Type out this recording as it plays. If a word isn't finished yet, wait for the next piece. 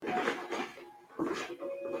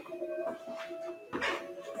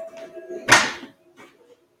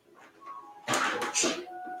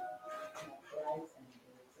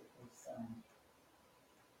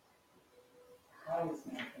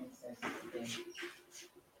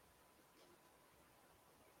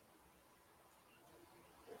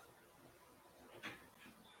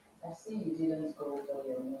see you didn't go for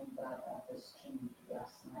your main bath at the stream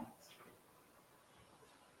last night.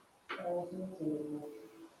 I was meeting.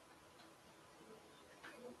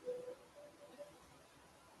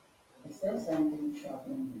 Is there something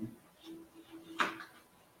troubling you?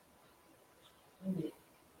 Really?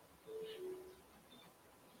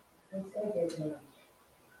 Let's get her.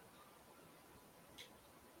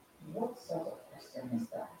 What sort of question is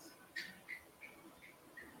that?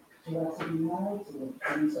 You are to be married to the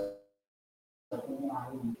prince of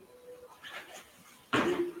Hawaii.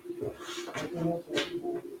 The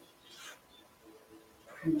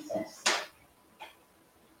princess.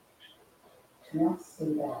 Do not say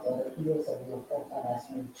that or the ears of your forefathers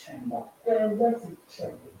may tremble. Well, what's it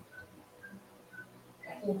tremble?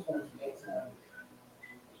 I don't want to get married.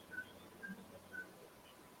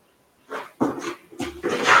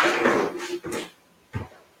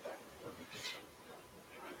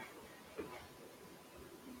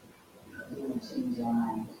 You will change your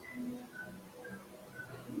mind.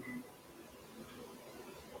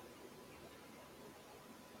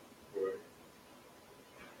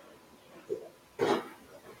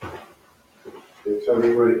 It's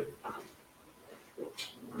already.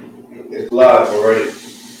 It's live already.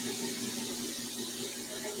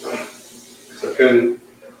 So I couldn't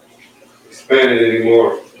expand it anymore.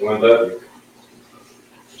 One button.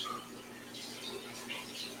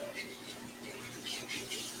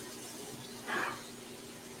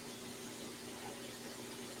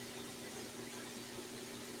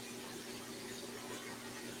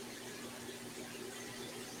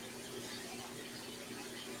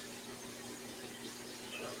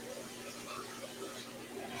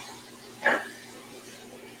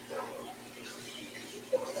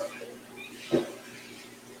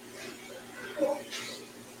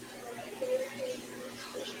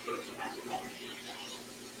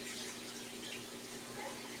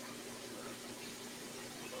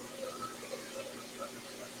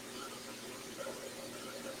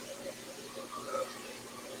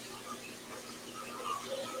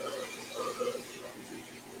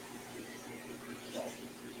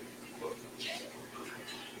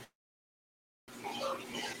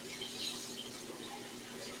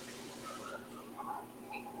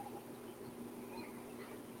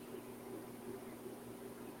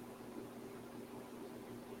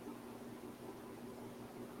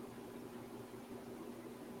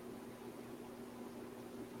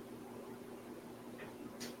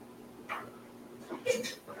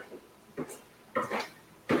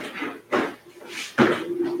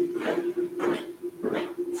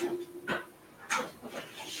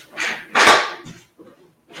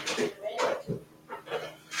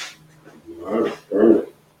 Burn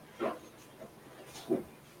it.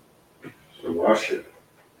 So wash it.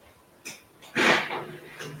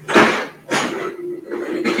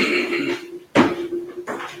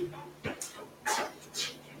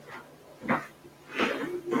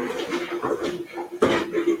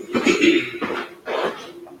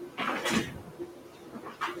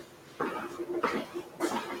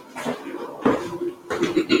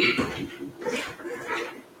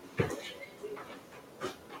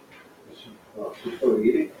 She's still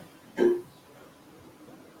eating.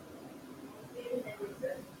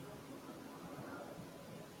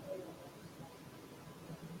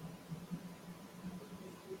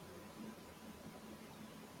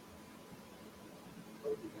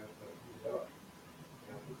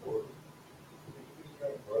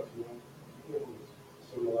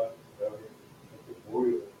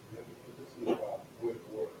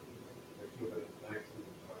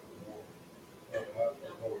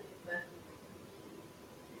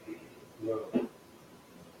 No,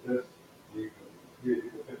 this you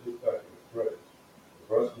can fit this back in the fridge. The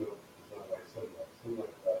breast milk is not like sunlight.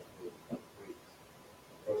 Sunlight lasts for weeks.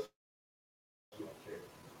 Breast milk can't.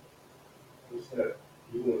 Instead,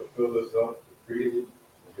 you want to fill this up with freely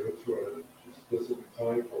and give it to her at a specific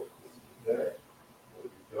time for a specific day. But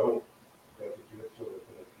if you don't, you have to give it to her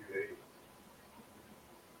within a few days.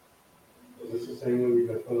 Is this the same way we've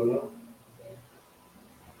been filling up?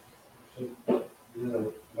 So, you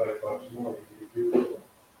know, like by tomorrow, you can do it.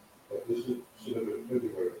 But this should have been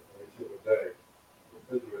February, until the day.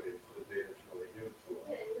 Refrigerated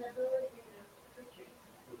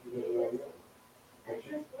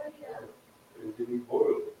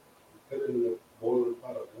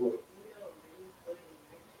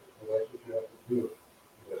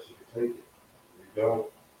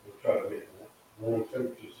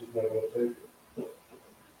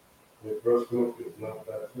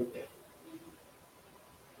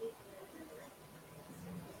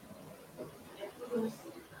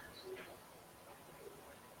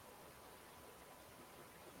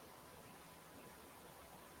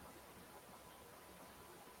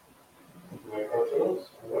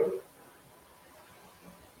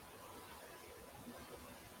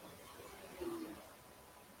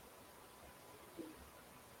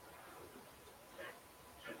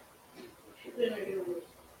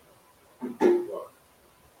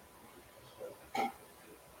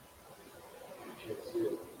Can't see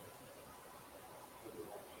it.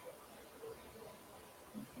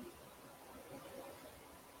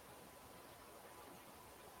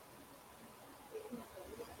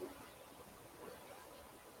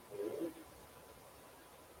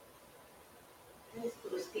 Let's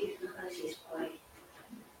put Steve because she's quiet.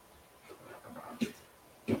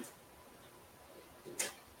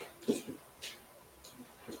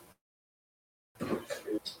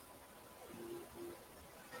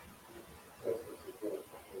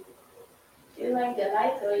 Do you like the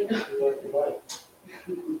light or you don't? You like the light?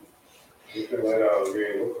 You can light out the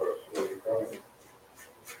green look first when you come.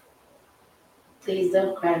 Please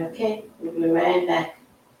don't cry, okay? We'll be right back.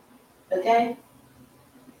 Okay?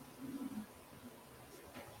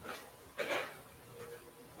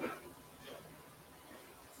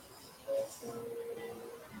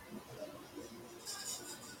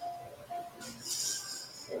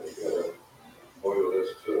 And you gotta boil this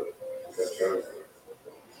too. That's right.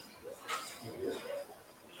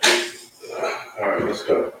 All right, let's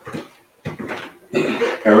go.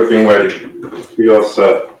 Everything ready. We all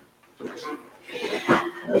set.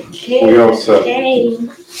 Okay. We all set. Okay.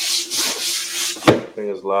 Everything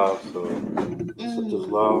is live, so set this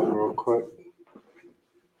live real quick.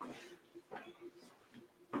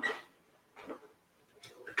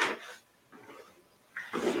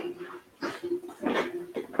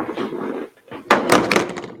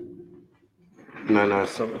 Nine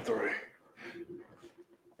 973.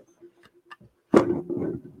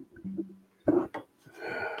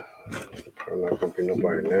 Probably not gonna be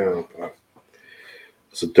nobody now, but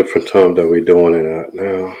it's a different time that we're doing it at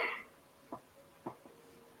now.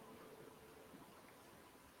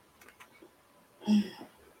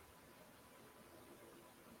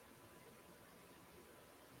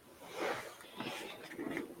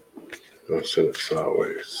 I'll send it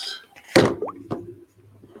sideways.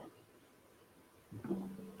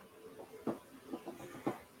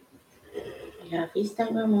 You have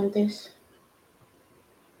Instagram on this?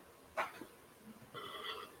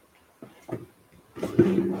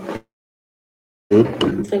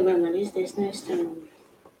 Instagram on this, there's no Instagram.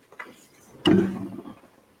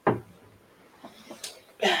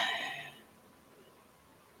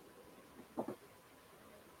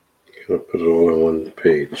 Gonna put it all on one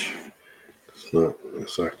page.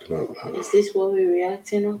 It's acting up now. Is this what we're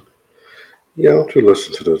reacting on? Yeah, I want you to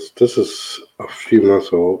listen to this. This is a few months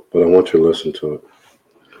old, but I want you to listen to it.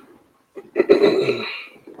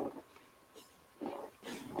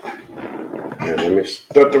 And let me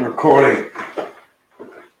start the recording.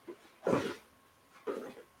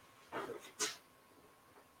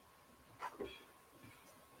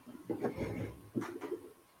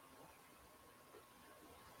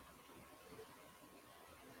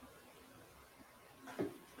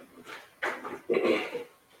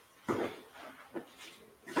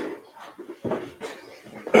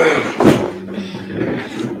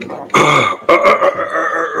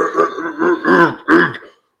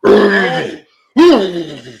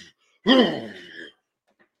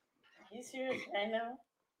 You serious right now?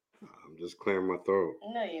 I'm just clearing my throat.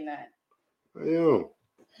 No, you're not. I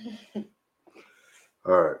am.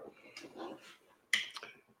 All right.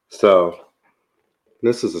 So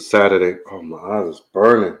this is a Saturday. Oh, my eyes is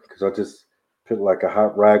burning because I just put like a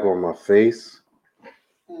hot rag on my face.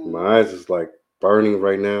 My eyes is like burning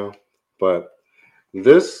right now. But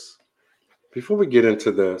before we get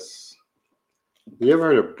into this, you ever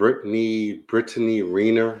heard of Brittany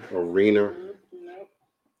Renner or Renner? Nope.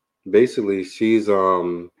 Basically, she's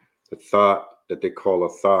the thought that they call a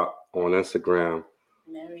thought on Instagram.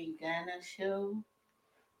 Mary Ghana show.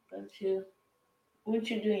 Would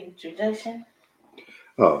you do introduction?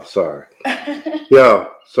 Oh, sorry. Yeah,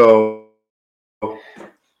 so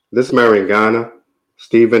this is Mary in Ghana,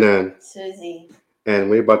 Stephen and Susie. and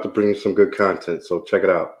we're about to bring you some good content, so check it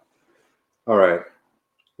out. All right.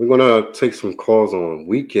 We're gonna take some calls on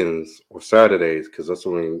weekends or Saturdays because that's the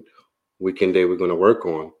only weekend day we're gonna work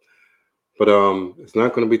on. But it's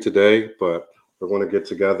not gonna be today, but we're gonna get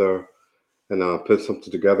together and put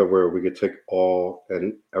something together where we could take all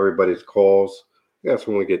and everybody's calls. That's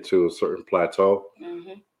when we get to a certain plateau.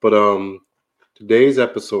 Mm-hmm. But today's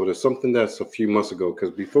episode is something that's a few months ago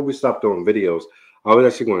because before we stopped doing videos, I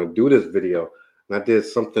was actually going to do this video, and I did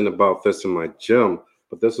something about this in my gym.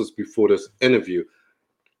 But this was before this interview.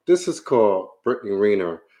 This is called Brittany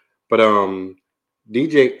Renner, but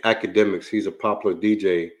DJ Akademics. He's a popular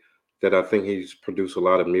DJ that I think he's produced a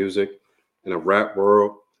lot of music in a rap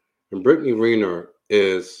world. And Brittany Renner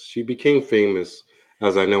she became famous,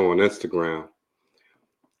 as I know, on Instagram.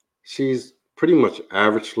 She's pretty much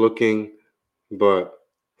average looking, but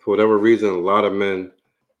for whatever reason, a lot of men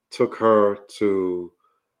took her to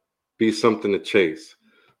be something to chase.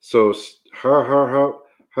 So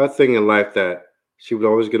her thing in life that she would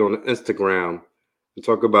always get on Instagram and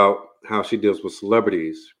talk about how she deals with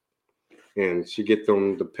celebrities and she get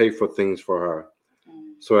them to pay for things for her.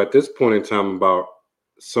 Mm. So at this point in time,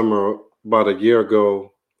 about a year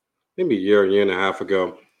ago, maybe year and a half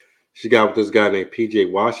ago, she got with this guy named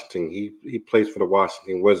PJ Washington. He plays for the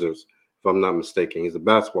Washington Wizards, if I'm not mistaken. He's a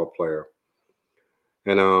basketball player.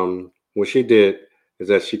 And what she did is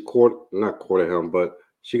that she not courted him, but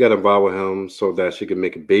she got involved with him so that she could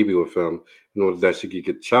make a baby with him in order that she could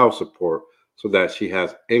get child support so that she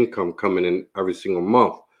has income coming in every single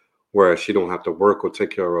month, whereas she don't have to work or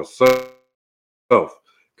take care of herself.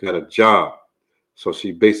 Got a job. So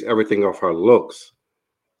she based everything off her looks.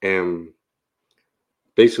 And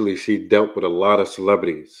basically she dealt with a lot of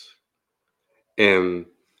celebrities. And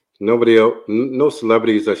no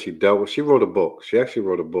celebrities that she dealt with. She wrote a book. She actually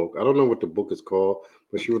wrote a book. I don't know what the book is called,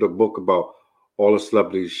 but she wrote a book about all the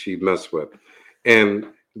celebrities she messed with. And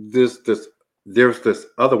this there's this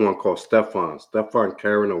other one called Stefan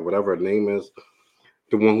Karen or whatever her name is,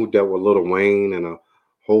 the one who dealt with Lil Wayne and a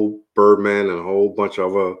whole Birdman and a whole bunch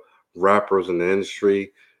of other rappers in the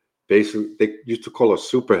industry. Basically, they used to call her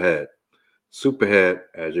Superhead. Superhead,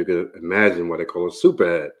 as you can imagine, what they call a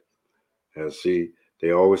superhead. As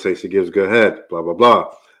they always say she gives good head, blah blah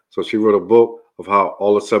blah. So she wrote a book of how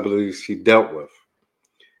all the celebrities she dealt with,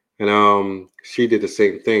 and she did the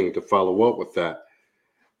same thing to follow up with that.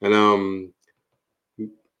 And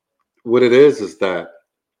what it is that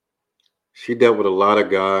she dealt with a lot of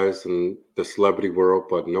guys in the celebrity world,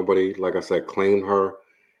 but nobody, like I said, claimed her.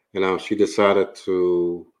 And she decided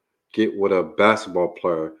to get with a basketball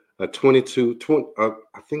player, a 20,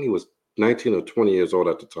 I think he was 19 or 20 years old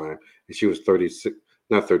at the time, and she was 36,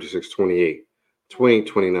 not 36, 28, 20,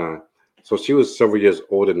 29. So she was several years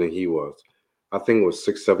older than he was. I think it was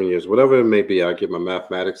 6, 7 years, whatever it may be. I get my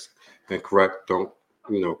mathematics incorrect. Don't,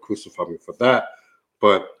 crucify me for that.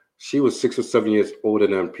 But she was 6 or 7 years older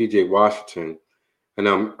than PJ Washington.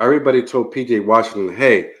 And everybody told PJ Washington,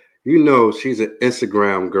 hey, she's an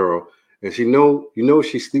Instagram girl, and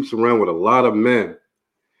she sleeps around with a lot of men,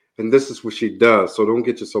 and this is what she does. So don't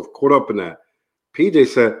get yourself caught up in that. PJ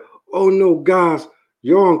said, "Oh no, guys,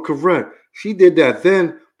 you're incorrect. She did that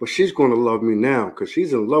then, but she's going to love me now because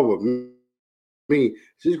she's in love with me.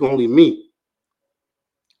 She's going to only me."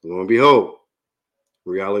 Lo and behold,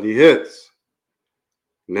 reality hits.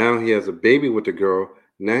 Now he has a baby with the girl.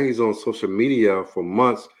 Now he's on social media for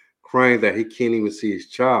months crying that he can't even see his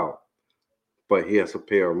child, but he has to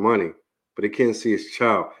pay her money. But he can't see his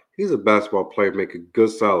child. He's a basketball player making good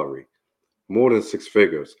salary, more than 6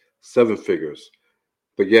 figures, 7 figures.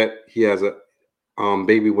 But yet he has a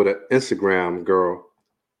baby with an Instagram girl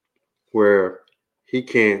where he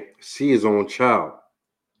can't see his own child.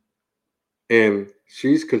 And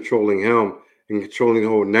she's controlling him and controlling the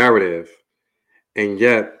whole narrative. And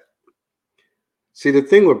yet, see, the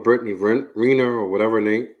thing with Brittany Renner or whatever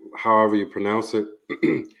name, however you pronounce it,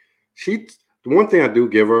 she, the one thing I do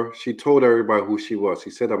give her, she told everybody who she was. She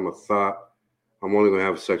said, "I'm a thought. I'm only gonna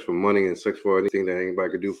have sex for money and sex for anything that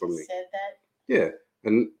anybody could do for me." Said that? Yeah,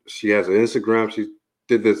 and she has an Instagram. She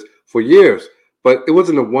did this for years, but it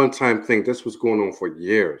wasn't a one-time thing. This was going on for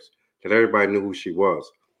years that everybody knew who she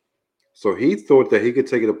was. So he thought that he could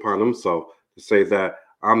take it upon himself to say that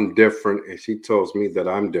I'm different, and she tells me that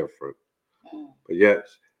I'm different. Mm. But yet,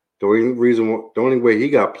 the only way he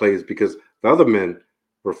got played is because the other men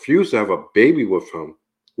refused to have a baby with him,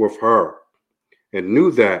 with her, and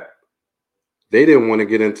knew that they didn't want to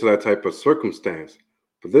get into that type of circumstance.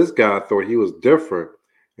 But this guy thought he was different,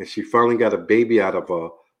 and she finally got a baby out of a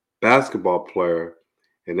basketball player,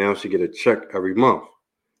 and now she get a check every month.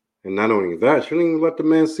 And not only that, she didn't even let the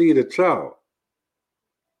man see the child.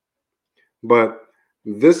 But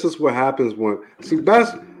this is what happens when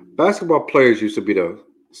basketball players used to be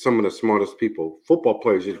some of the smartest people. Football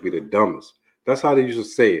players used to be the dumbest. That's how they used to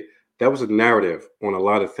say it. That was a narrative on a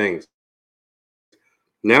lot of things.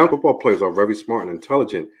 Now football players are very smart and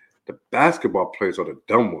intelligent. The basketball players are the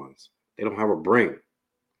dumb ones. They don't have a brain.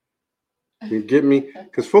 You get me?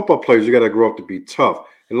 Because football players, you got to grow up to be tough.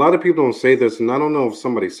 And a lot of people don't say this, and I don't know if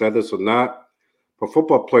somebody said this or not. But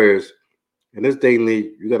football players in this day and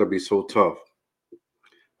age, you got to be so tough.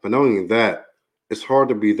 But not only that, it's hard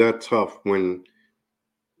to be that tough when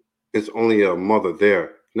it's only a mother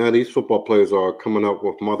there. Now these football players are coming up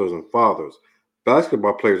with mothers and fathers.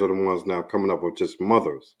 Basketball players are the ones now coming up with just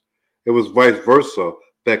mothers. It was vice versa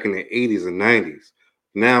back in the 80s and 90s.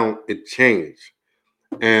 Now it changed.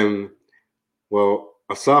 And well,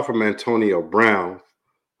 aside from Antonio Brown,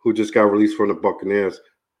 who just got released from the Buccaneers,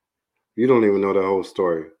 You don't even know the whole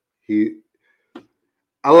story.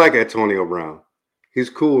 I like Antonio Brown. He's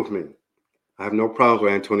cool with me. I have no problems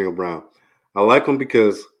with Antonio Brown. I like him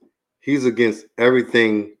because he's against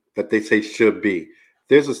everything that they say should be.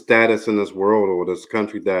 There's a status in this world or this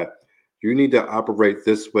country that you need to operate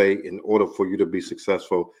this way in order for you to be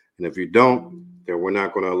successful. And if you don't, then we're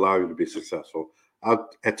not going to allow you to be successful.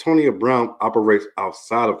 Antonio Brown operates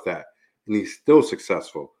outside of that, and he's still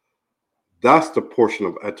successful. That's the portion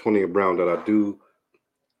of Antonio Brown that I do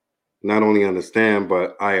not only understand,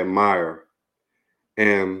 but I admire.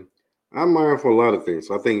 And I admire him for a lot of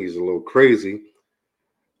things. I think he's a little crazy.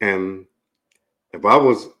 And if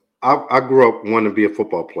I grew up wanting to be a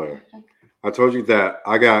football player. I told you that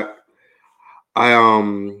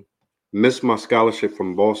I missed my scholarship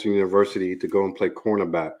from Boston University to go and play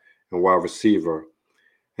cornerback and wide receiver.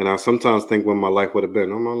 And I sometimes think what my life would have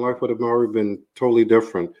been. Oh, my life would have already been totally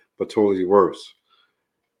different, but totally worse.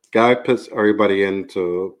 Guy puts everybody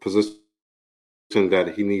into a position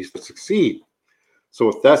that he needs to succeed. So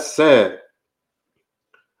with that said,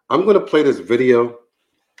 I'm going to play this video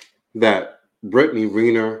that Brittany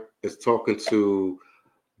Renner is talking to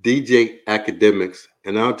DJ Akademics,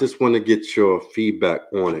 and I just want to get your feedback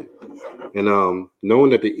on it. And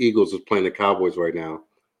knowing that the Eagles is playing the Cowboys right now,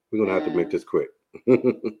 we're gonna have to make this quick.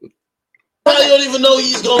 I don't even know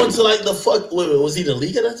he's going to like the fuck. Wait, was he the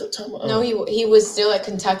league at that time? No, he was still at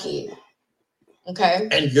Kentucky. Okay.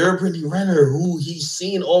 And you're Brittany Renner, who he's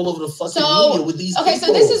seen all over the fucking media with these people.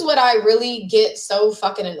 So this is what I really get so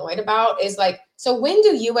fucking annoyed about is like, so when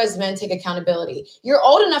do you as men take accountability? You're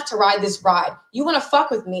old enough to ride this ride. You want to fuck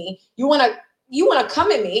with me. You want to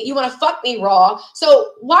come at me. You want to fuck me raw.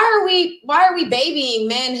 So why are we babying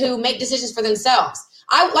men who make decisions for themselves?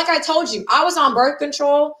 Like I told you, I was on birth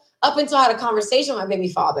control up until I had a conversation with my baby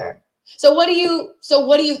father. So what do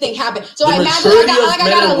you think happened? So I imagine I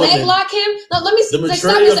got to leg lock him. No, let me. The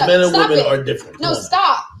maturity of men and women are different. No,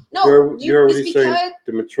 stop. No, you're already saying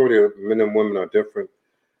the maturity of men and women are different.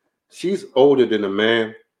 She's older than a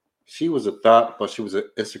man. She was a thought, but she was an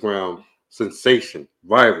Instagram sensation,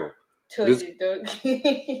 viral. This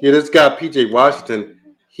guy PJ Washington,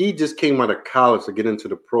 he just came out of college to get into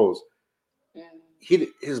the pros.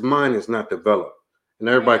 His mind is not developed, and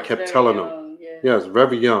everybody kept telling him, it's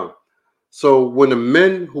very young. So when the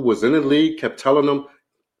men who was in the league kept telling him,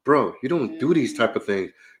 bro, you don't do these type of things.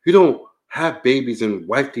 You don't have babies and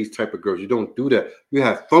wife these type of girls. You don't do that. You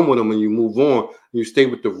have fun with them and you move on. You stay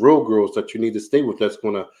with the real girls that you need to stay with that's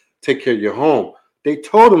going to take care of your home. They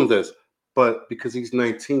told him this, but because he's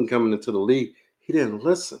 19 coming into the league, he didn't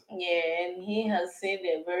listen. Yeah, and he has seen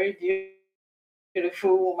a very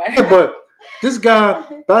beautiful woman. But this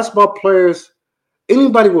guy, basketball players,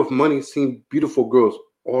 anybody with money seen beautiful girls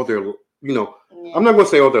all their, I'm not going to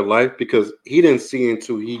say all their life because he didn't see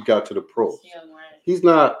until he got to the pros. He's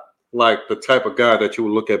not like the type of guy that you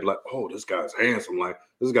would look at like, oh, this guy's handsome. Like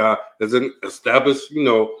this guy is an established,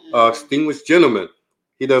 distinguished gentleman.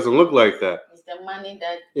 He doesn't look like that. It's the money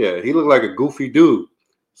that. Yeah, he looked like a goofy dude.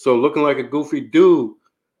 So looking like a goofy dude,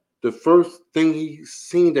 the first thing he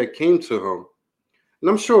seen that came to him, and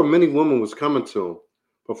I'm sure many women was coming to him,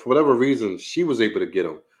 but for whatever reason, she was able to get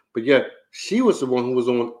him. But yet she was the one who was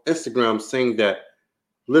on Instagram saying that,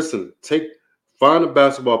 listen, find a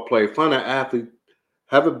basketball player, find an athlete,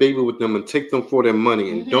 have a baby with them and take them for their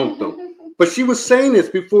money and dump them. But she was saying this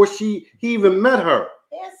before he even met her.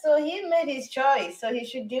 Yeah, so he made his choice, so he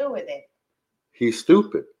should deal with it. He's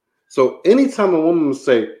stupid. So anytime a woman would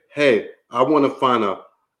say, hey, I want to find a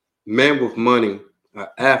man with money, an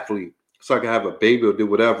athlete, so I can have a baby or do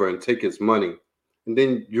whatever and take his money, and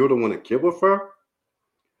then you're the one to get with her,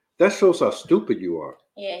 that shows how stupid you are.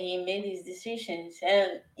 Yeah, he made his decisions.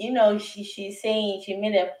 And, she's saying, she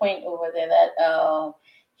made a point over there that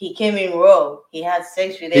he came in raw. He had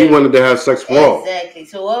sex with He wanted to have sex raw. Exactly.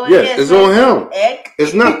 So what was it's on him.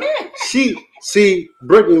 It's not. See,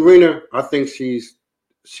 Brittany Renner, I think she's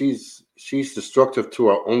destructive to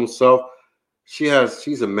her own self.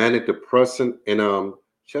 She's a manic depressant, and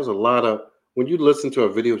she has a lot of, when you listen to her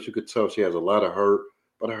videos, you could tell she has a lot of hurt,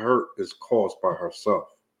 but her hurt is caused by herself.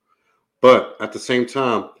 But at the same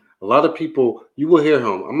time, a lot of people, you will hear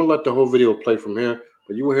him. I'm gonna let the whole video play from here,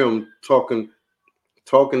 but you will hear him talking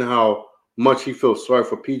how much he feels sorry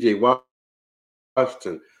for PJ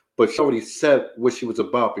Washington. But she already said what she was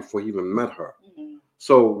about before he even met her. Mm-hmm.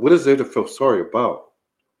 So what is there to feel sorry about?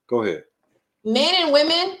 Go ahead. Men and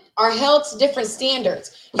women are held to different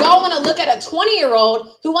standards. Y'all want to look at a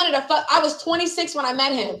 20-year-old who wanted to fuck. I was 26 when I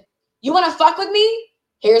met him. You want to fuck with me?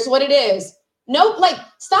 Here's what it is. Nope,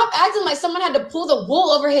 stop acting like someone had to pull the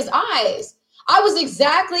wool over his eyes. I was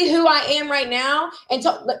exactly who I am right now. And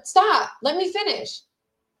stop. Let me finish.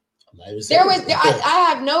 I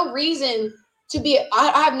have no reason to be.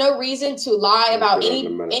 I have no reason to lie about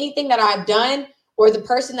anything that I've done or the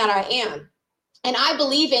person that I am. And I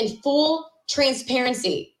believe in full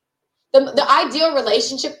transparency. The ideal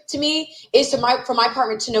relationship to me is for my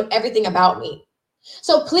partner to know everything about me.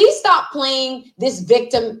 So please stop playing this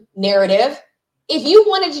victim narrative. If you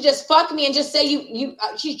wanted to just fuck me and just say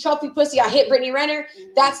she's trophy pussy, I hit Brittany Renner,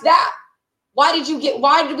 that's that. Why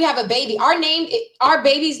did we have a baby? Our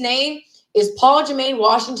baby's name is Paul Jermaine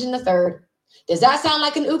Washington III. Does that sound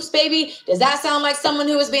like an oops baby? Does that sound like someone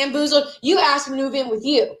who was bamboozled? You asked me to move in with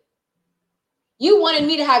you. You wanted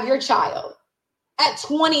me to have your child at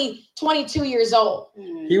 22 years old.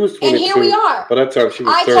 He was 22. And here we are. By that time, she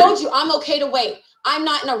was 30. I told you I'm okay to wait. I'm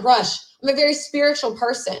not in a rush. I'm a very spiritual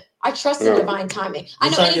person. I trust in divine timing. I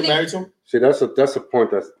know anything. Married to him? See, that's a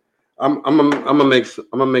point. I'm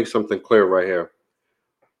gonna make something clear right here.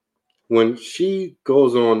 When she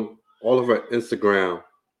goes on all of her Instagram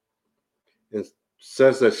and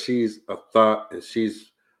says that she's a thought and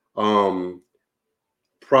she's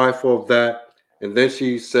prideful of that, and then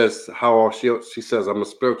she says she says I'm a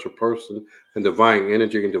spiritual person and divine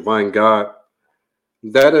energy and divine God.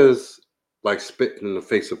 That is like spitting in the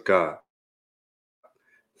face of God.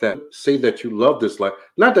 That say that you love this life,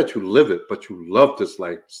 not that you live it, but you love this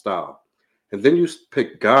lifestyle. And then you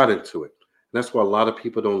pick God into it. And that's why a lot of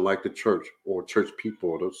people don't like the church or church people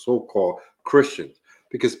or the so-called Christians,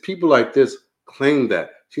 because people like this claim that.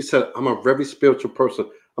 She said, I'm a very spiritual person.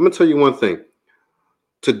 I'm going to tell you one thing.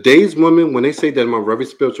 Today's women, when they say that I'm a very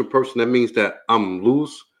spiritual person, that means that I'm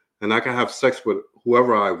loose and I can have sex with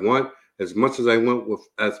whoever I want, as much as I want, with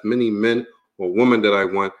as many men or women that I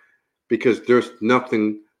want, because there's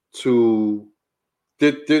nothing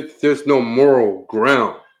there's no moral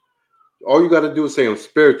ground. All you got to do is say I'm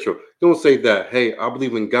spiritual. Don't say that, hey, I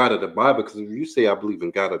believe in God of the Bible, because if you say I believe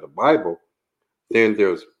in God of the Bible, then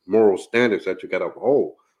there's moral standards that you got to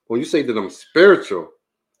uphold. When you say that I'm spiritual,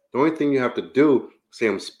 the only thing you have to do is say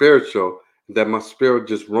I'm spiritual, that my spirit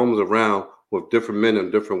just roams around with different men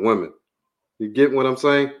and different women. You get what I'm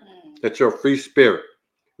saying? That you're a free spirit.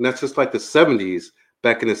 And that's just like the 70s.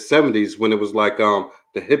 Back in the 70s, when it was like the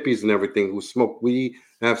hippies and everything who smoke weed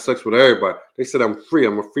and have sex with everybody, they said I'm free.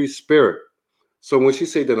 I'm a free spirit. So when she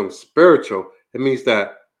said that I'm spiritual, it means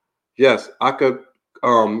that yes, what's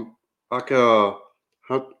the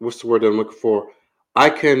word that I'm looking for? I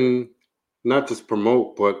can not just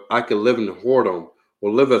promote, but I can live in the whoredom or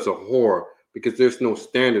live as a whore, because there's no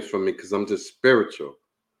standards for me, because I'm just spiritual.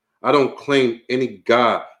 I don't claim any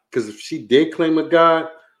God, because if she did claim a God,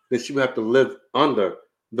 then she would have to live under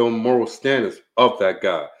the moral standards of that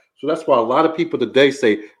God. So that's why a lot of people today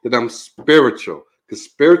say that I'm spiritual, because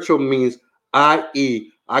spiritual means, i.e.,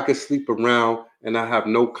 I can sleep around and I have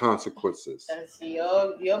no consequences. That's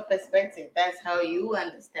your perspective. That's how you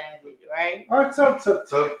understand it, right? All right,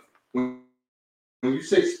 so when you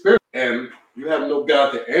say spirit and you have no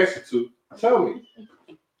God to answer to, tell me.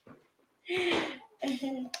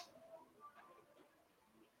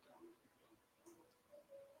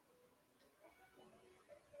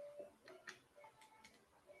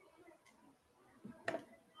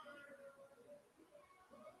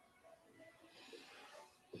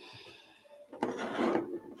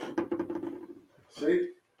 See?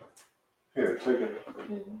 Here, take it.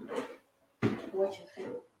 What you think?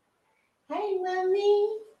 Hey,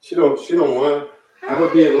 mommy. She don't want to. I'm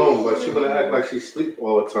gonna be alone, but she's gonna act like she sleep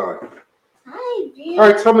all the time. Hi, beautiful.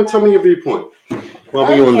 All right, tell me your viewpoint.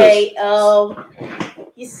 Okay,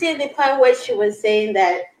 you see the part where she was saying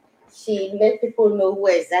that she let people know who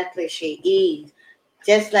exactly she is,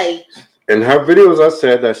 just like. In her videos, I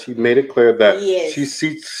said that she made it clear that yes. she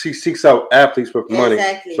seeks out athletes with money,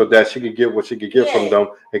 so that she could get what she could get from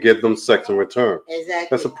them and give them sex in return. Exactly.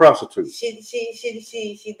 That's a prostitute.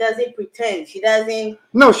 She doesn't pretend. She doesn't.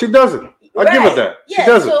 No, she doesn't. I give her that. Yeah.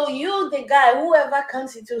 She doesn't. So you, the guy, whoever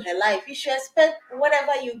comes into her life, you should expect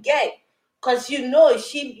whatever you get. Because you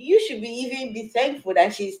should even be thankful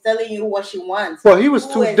that she's telling you what she wants. Well, he was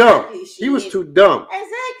too dumb. He was too dumb.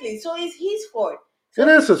 Exactly. So it's his fault. So, it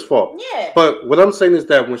is his fault. Yeah. But what I'm saying is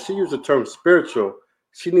that when she used the term spiritual,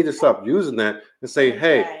 she need to stop using that and say,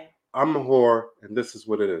 hey, I'm a whore and this is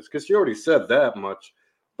what it is. Because she already said that much.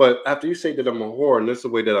 But after you say that I'm a whore and this is the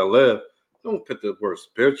way that I live, don't put the word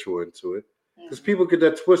spiritual into it. Because people get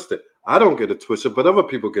that twisted. I don't get it twisted, but other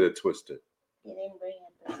people get it twisted. You didn't bring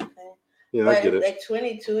it. Yeah, but I get it. A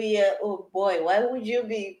 22-year-old boy, why would you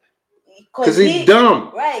be? Because he's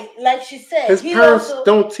dumb. Right, like she said. His parents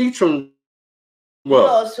don't teach him He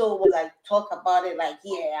also would like talk about it, like,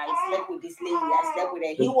 yeah, I slept with this lady, I slept with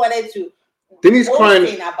her. He wanted to. Then he's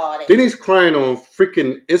crying about it. Then he's crying on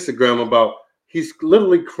freaking Instagram about. He's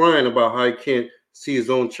literally crying about how he can't see his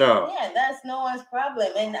own child. Yeah, that's no one's problem,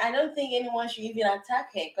 and I don't think anyone should even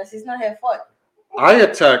attack her because it's not her fault.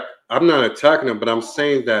 I'm not attacking her, but I'm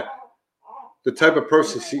saying that the type of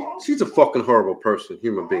person she's a fucking horrible person,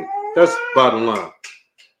 human being. That's bottom line.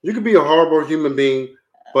 You could be a horrible human being,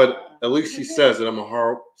 but at least she says that I'm a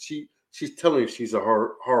horrible. She's telling you she's a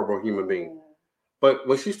horrible human being. But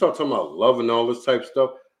when she starts talking about love and all this type of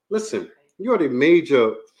stuff, listen, you already made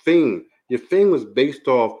your fame. Your fame was based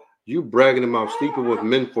off you bragging about sleeping with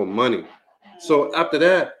men for money. So after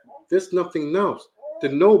that, there's nothing else to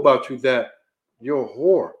know about you that you're a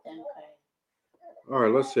whore. All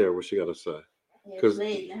right, let's hear what she got to say. Because let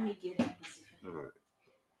me get it. All right.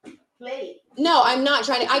 Play. No, I'm not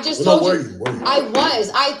trying to. I just told you.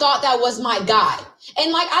 I thought that was my guy.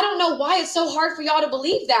 And like, I don't know why it's so hard for y'all to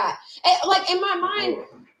believe that. And, like, in my mind,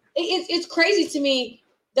 it's crazy to me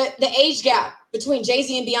that the age gap between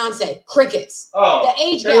Jay-Z and Beyonce, crickets. The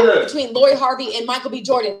age gap between Lori Harvey and Michael B.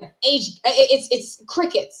 Jordan, it's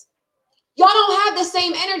crickets. Y'all don't have the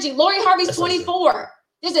same energy. Lori Harvey's 24.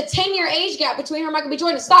 There's a 10-year age gap between her and Michael B.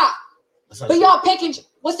 Jordan. Stop. But y'all picking,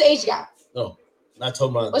 what's the age gap? No, not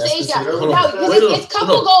talking about. What's the age gap? No, it's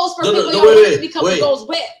couple goals for people you want to be couple goals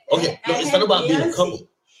with. Okay, no, it's not about being a couple.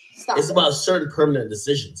 Stop. It's about certain permanent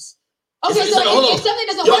decisions. Okay, if something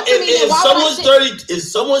doesn't work for me, if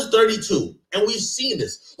someone's 32, and we've seen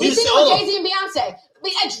this, we've seen it with Jay-Z and Beyonce.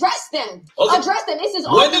 We address them. Okay. Address them. This is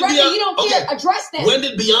off the record. You don't care. Address them. When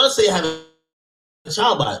did Beyonce have a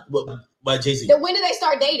child by Jay-Z? When did they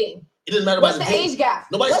start dating? It doesn't matter about the age gap.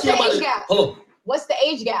 Nobody's caring about it. Hold on. What's the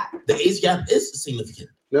age gap? The age gap is significant.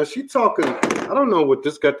 Now she talking. I don't know what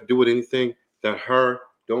this got to do with anything. That her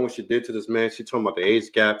doing what she did to this man. She talking about the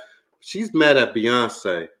age gap. She's mad at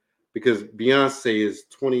Beyonce because Beyonce is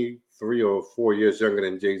 23 or 4 years younger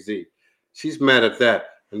than Jay-Z. She's mad at that,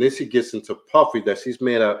 and then she gets into Puffy that she's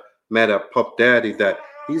mad at Puff Daddy that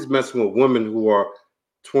he's messing with women who are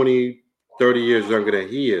 20, 30 years younger than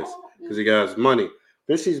he is because he got his money.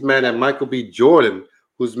 Then she's mad at Michael B. Jordan,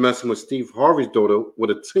 who's messing with Steve Harvey's daughter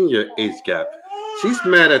with a 10-year age gap. She's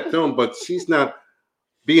mad at them, but she's not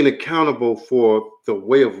being accountable for the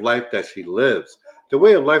way of life that she lives. The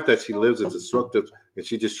way of life that she lives is destructive, and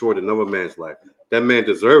she destroyed another man's life. That man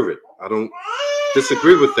deserved it. I don't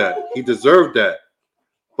disagree with that. He deserved that.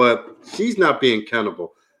 But she's not being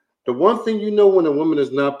accountable. The one thing you know when a woman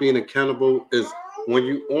is not being accountable is when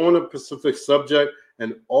you on a specific subject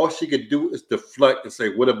and all she could do is deflect and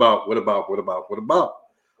say, what about? What about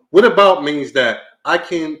means that I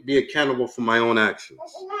can't be accountable for my own actions.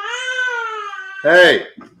 Hey,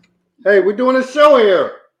 we're doing a show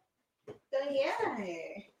here. Yeah.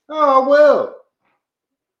 Oh, well.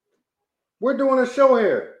 We're doing a show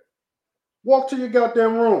here. Walk to your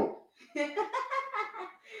goddamn room.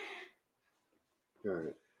 All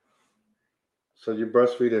right. So you're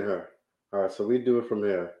breastfeeding her. All right, so we do it from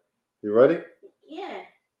here. You ready? Yeah.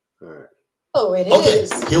 All right. Oh, it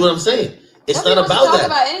is. Hear what I'm saying? It's not about talk that.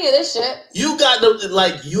 About any of this shit. You got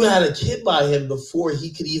you had a kid by him before he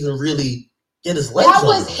could even really get his legs on. That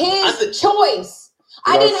was his choice.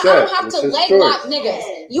 I don't have to leg lock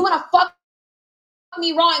niggas. You want to fuck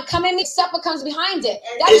me raw and come in me, except what comes behind it.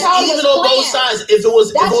 That's how even on both sides. If it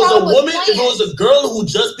was a woman, if it was a girl who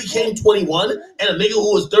just became 21 and a nigga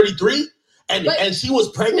who was 33 and she was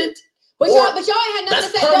pregnant. But y'all ain't had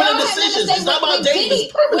nothing to say. Permanent decisions. It's not about dating.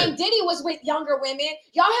 When Diddy was with younger women,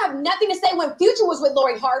 y'all have nothing to say. When Future was with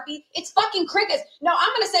Lori Harvey, it's fucking crickets. No,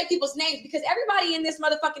 I'm gonna say people's names because everybody in this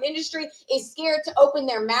motherfucking industry is scared to open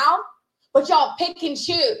their mouth. But y'all pick and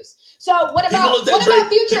choose. So what about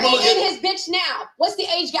Future and his bitch now? What's the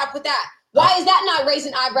age gap with that? Why is that not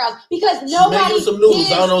raising eyebrows? Because nobody gives a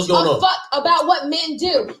fuck about what men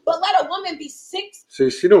do. But let a woman be 6. See,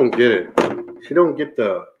 she don't get it. She don't get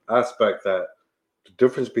the aspect that the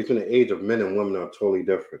difference between the age of men and women are totally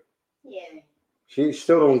different. Yeah. She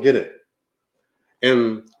still don't get it.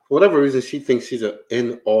 And for whatever reason, she thinks she's an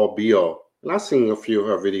end-all, be-all. And I've seen a few of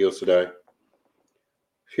her videos today.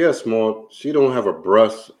 She has she don't have a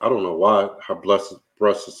breast. I don't know why her breast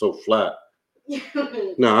is so flat.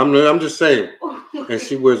 No, I'm just saying. And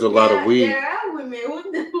she wears a lot of weed. There are women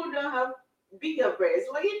who don't have bigger breasts.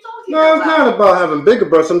 What are you talking about? No, it's not about having bigger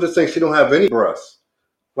breasts. I'm just saying she don't have any breasts.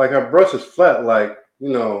 Like her breast is flat. Like,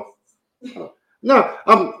 No,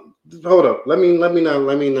 hold up. Let me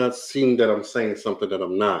not seem that I'm saying something that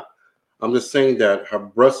I'm not. I'm just saying that her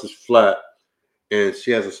breast is flat. And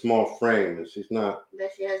she has a small frame, and she's not.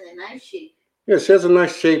 But she has a nice shape. Yeah, she has a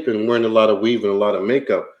nice shape and wearing a lot of weave and a lot of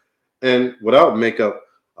makeup. And without makeup,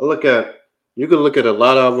 you can look at a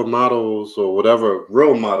lot of other models or whatever,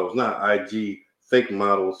 real models, not IG fake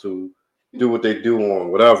models who do what they do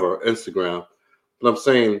on whatever, Instagram. But I'm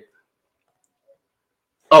saying,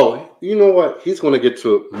 oh, you know what? He's going to get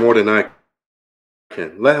to it more than I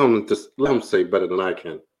can. Let him say better than I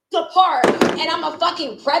can. Apart, and I'm a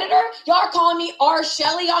fucking predator. Y'all are calling me R.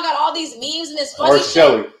 Shelley. Y'all got all these memes and this fuzzy R.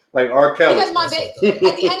 Shelley, like R. Kelly. Because at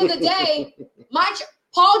the end of the day,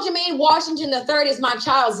 Paul Jermaine Washington III is my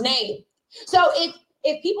child's name. So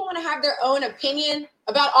if people want to have their own opinion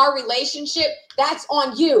about our relationship, that's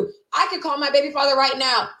on you. I could call my baby father right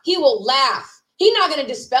now. He will laugh. He's not going to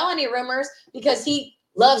dispel any rumors because he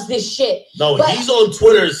loves this shit. No, but he's on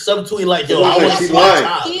Twitter subtweeting like, yo, I want to see my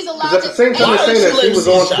child. He's allowed at the same time saying that he was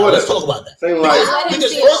on Twitter. Let's talk about that.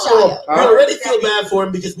 Because first of all, we already feel bad for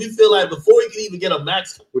him because we feel like before he could even get a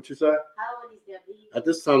max. What you say? How old is their baby? At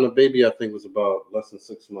this time, the baby I think was about less than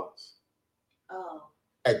 6 months. Oh.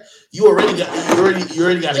 You already got a kid.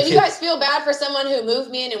 So you guys feel bad for someone who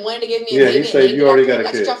moved me in and wanted to give me a baby? Yeah, he said you already got a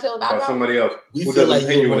kid. That's what y'all feel bad about? Somebody else. We feel like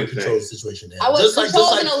you want to control the situation. I was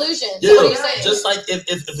control an illusion. Yeah, what are you saying? Just like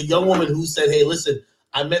if a young woman who said, "Hey, listen,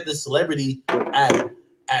 I met this celebrity at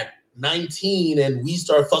 19 and we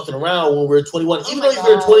start fucking around when we're 21." Even though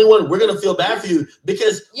you're 21, we're gonna feel bad for you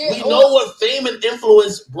because we know what fame and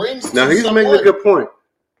influence brings. Now he's making a good point.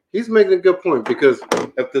 He's making a good point because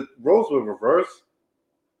if the roles were reversed,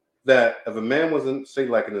 that if a man was in, say,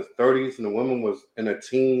 like in his 30s and a woman was in her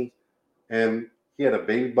teens and he had a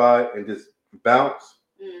baby by and just bounced,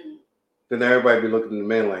 then everybody be looking at the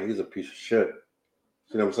man like he's a piece of shit.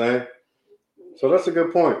 You know what I'm saying? So that's a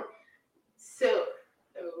good point. So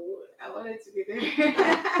I wanted to be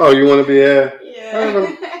there. Oh, you want to be there?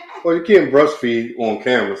 Yeah. Well, you can't breastfeed on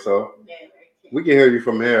camera, so we can hear you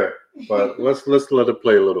from here. But let's let it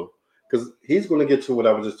play a little because he's going to get to what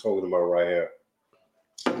I was just talking about right here.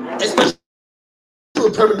 Especially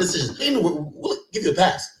with permanent decisions. We'll give you a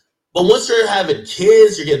pass. But once you're having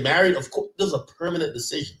kids, you're getting married, of course, those are permanent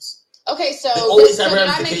decisions. Okay, so did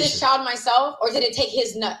I make this child myself, or did it take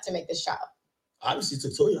his nut to make this child? Obviously, it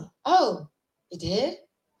took Toya. Oh, it did?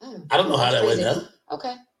 Oh, I don't know how that went down.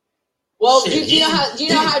 Okay. Well, do you know how? He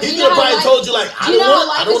could have probably told you, like, I don't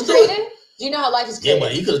want to do it. Do you know how life is created? Yeah,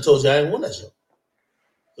 but he could have told you I didn't want that show.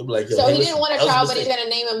 Like, so he didn't want a child, but he's going to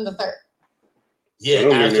name him the third. Yeah,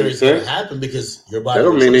 after it's going to happen because your body. That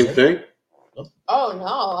don't mean anything. Oh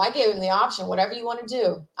no, I gave him the option. Whatever you want to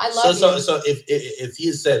do, I love you. So if he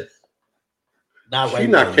had said, "Not right," she's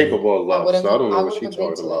not capable of love, so I don't know what she's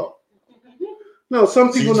talking about. No,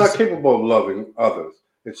 some people are not capable of loving others,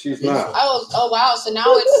 and she's not. Oh wow! So now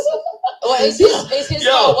it's his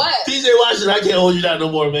fault. What? PJ Washington, I can't hold you down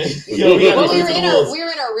no more, man. Yo, we were in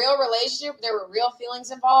a real relationship. There were real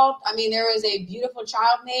feelings involved. I mean, there was a beautiful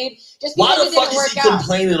child made. Just why because the fuck is he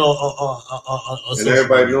complaining on and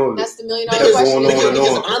everybody knows that's the $1 million question.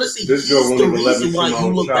 Because honestly, this girl he's won't the even let me reason why see my you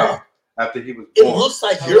own look child back. After he was It born. looks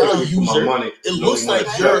like you're a user. Money, it looks like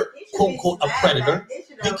you're quote unquote a predator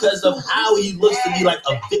because of how he looks to be like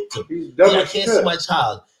a victim. I can't see my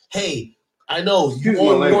child. Hey, I know you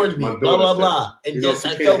warned me, blah blah blah, and yes,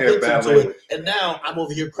 I fell victim to it, and now I'm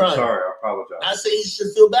over here crying. Sorry, I apologize. I say you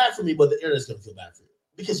should feel bad for me, but the internet's gonna feel bad for you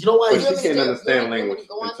because you know why? She can't understand language.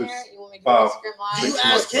 You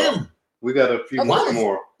ask him. We got a few months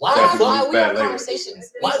more. Why the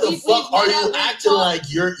fuck are you acting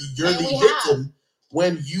like you're the victim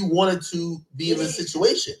when you wanted to be in this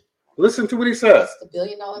situation? Listen to what he says. It's the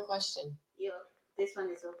 $1 billion question. Yo, this one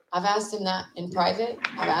is over. I've asked him that in private.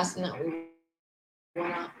 I've asked him that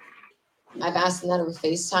I've asked him that over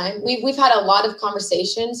FaceTime. We've had a lot of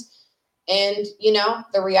conversations, and you know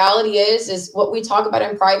the reality is what we talk about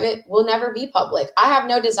in private will never be public. I have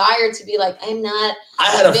no desire to be like I'm not. I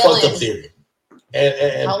had a fucked up theory.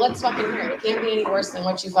 And now let's fucking hear it. It can't be any worse than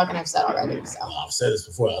what you fucking have said already. So I've said this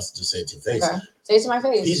before. I'll just say it to your face. Okay. Say it to my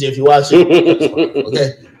face. PJ, if you watch it,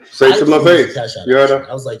 okay. Say it to my face. You heard her?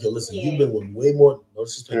 I was like, yo, listen, you've been with way more. No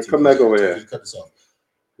disrespect. Come back over here. Cut this off.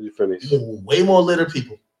 You finished. You've been with way more litter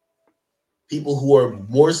people who are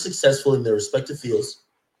more successful in their respective fields.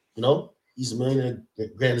 You know, he's a millionaire,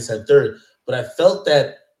 Grandest had third. But I felt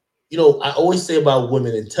that, you know, I always say about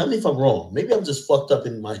women, and tell me if I'm wrong. Maybe I'm just fucked up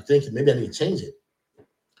in my thinking. Maybe I need to change it.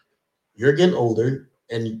 You're getting older,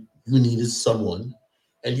 and you needed someone,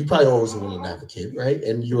 and you probably always wanted to have a kid, right?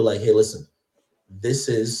 And you were like, hey, listen, this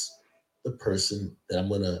is the person that I'm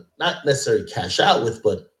going to not necessarily cash out with,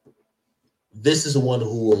 but this is the one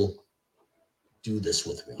who will do this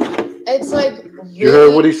with me. It's like really... You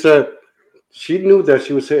heard what he said. She knew that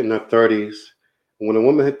she was hitting her 30s. When a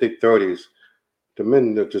woman hit their 30s, the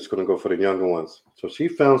men are just going to go for the younger ones. So she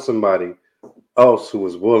found somebody else who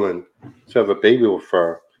was willing to have a baby with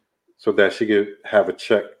her so that she could have a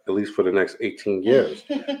check at least for the next 18 years.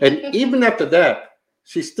 And even after that,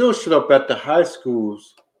 she still showed up at the high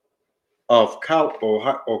schools of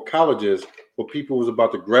or colleges where people was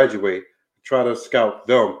about to graduate, try to scout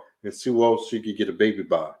them and see who else she could get a baby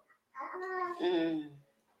by.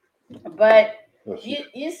 But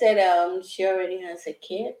you said she already has a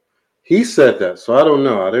kid. He said that, so I don't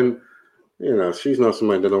know. I didn't. She's not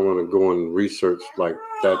somebody that don't want to go and research like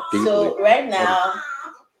that deeply. So right now,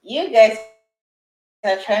 you guys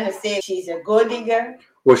are trying to say she's a gold digger.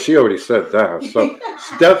 Well, she already said that. So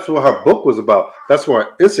that's what her book was about. That's what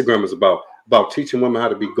her Instagram is about teaching women how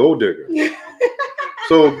to be gold diggers.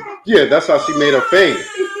 So yeah, that's how she made her fame.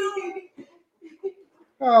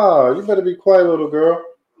 Oh, you better be quiet, little girl.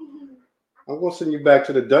 I'm gonna send you back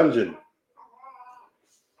to the dungeon.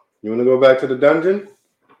 You wanna go back to the dungeon?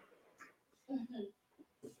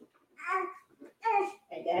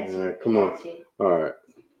 All right, come on. All right.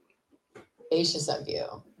 Gracious of you,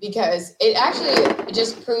 because it actually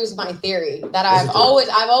just proves my theory that I've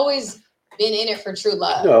always been in it for true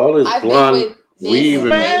love. Yeah, all this I've blonde been with weave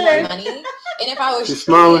men money, and if I was she's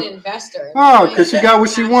truly smiling. an investor, because she got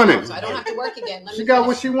what she wanted. so I don't have to work again. She got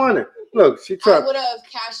what she wanted. Look, she tried. I would have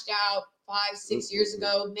cashed out 5-6 years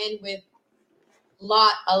ago. Men with a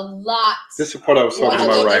lot. This is the part I was talking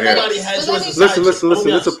about right here. Everybody has you as a side chick. Listen. This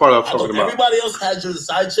is the part I was talking about. Everybody else has you as a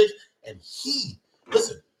side chick, and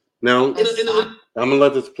listen. Now, I'm gonna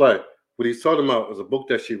let this play. What he's talking about is a book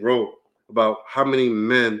that she wrote about how many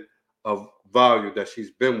men of value that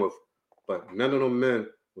she's been with, but none of them men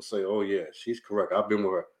will say, "Oh yeah, she's correct. I've been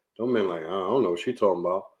with her." Them men like, I don't know what she's talking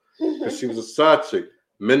about, because she was a side chick.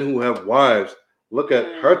 Men who have wives look at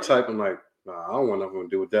her type and like, nah, I don't want nothing to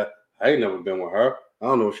do with that. I ain't never been with her. I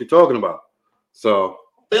don't know what she's talking about. So,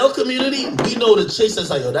 male community, we know the chicks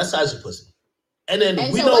that's like, yo, that's side chick pussy. And then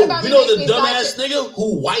we know the dumbass nigga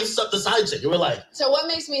who wipes up the side chick. And we're like, so what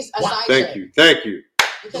makes me a side chick? Thank you.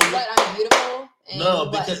 Because what, I'm beautiful? No,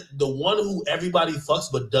 because the one who everybody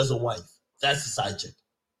fucks but doesn't wife, that's the side chick.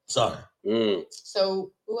 Sorry.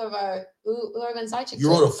 So whoever been side chick? You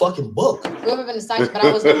wrote a fucking book. Whoever been a side chick, but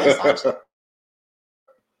I was not a side chick.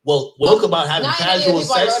 Well, talk about having casual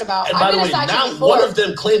sex. And by the way, now one of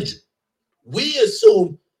them claimed you. We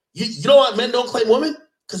assume you know what men don't claim women?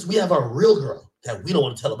 Because we have our real girl that we don't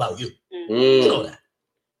want to tell about you. You know that.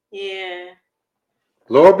 Yeah.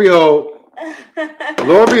 Lord behold,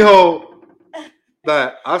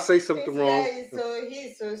 that I say something wrong.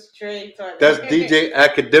 He's so straight. That's DJ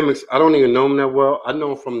Akademics. I don't even know him that well. I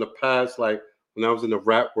know him from the past, like when I was in the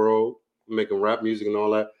rap world, making rap music and all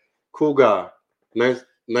that. Cool guy.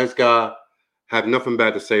 Nice guy. Have nothing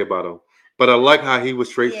bad to say about him. But I like how he was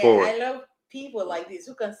straightforward. I love people like this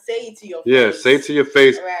who can say it to your face. Yeah, say it to your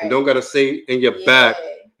face and don't gotta say it in your back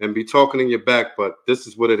and be talking in your back. But this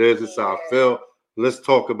is what it is. This is how I feel. Let's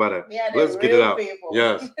talk about it. Yeah, let's get it out. People.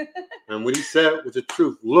 Yes. And what he said was the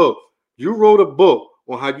truth. Look, you wrote a book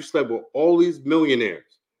on how you slept with all these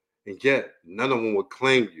millionaires, and yet none of them would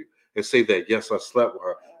claim you and say that yes, I slept with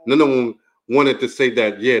her. None of them wanted to say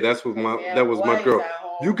that that was my girl.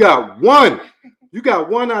 You got one. You got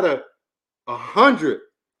one out of 100.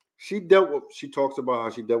 She talks about how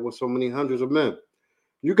she dealt with so many hundreds of men.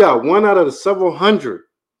 You got one out of the several hundred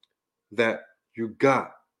that you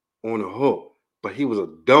got on the hook. But he was a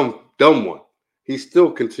dumb one. He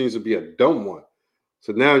still continues to be a dumb one.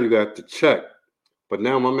 So now you got to check. But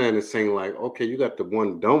now my man is saying like, okay, you got the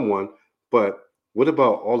one dumb one, but what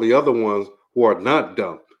about all the other ones who are not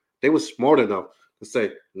dumb? They were smart enough to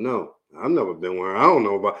say, no, I've never been with her. I don't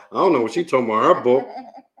know what she told me in her book.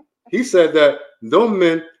 He said that those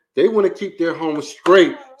men, they want to keep their homes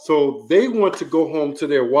straight. So they want to go home to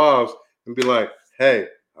their wives and be like, hey,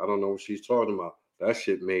 I don't know what she's talking about. That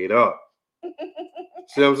shit made up.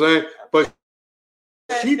 See what I'm saying? But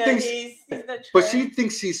she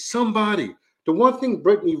thinks she's somebody. The one thing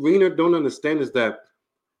Brittany Renner don't understand is that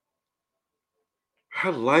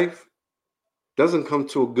her life doesn't come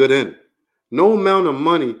to a good end. No amount of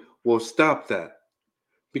money will stop that.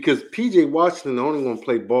 Because PJ Washington only going to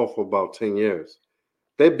play ball for about 10 years.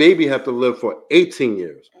 That baby have to live for 18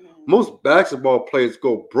 years. Most basketball players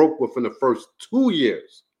go broke within the first 2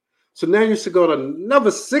 years. So now you should go to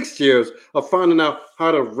another 6 years of finding out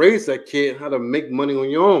how to raise that kid, how to make money on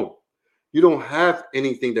your own. You don't have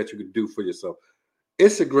anything that you could do for yourself.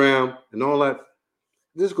 Instagram and all that,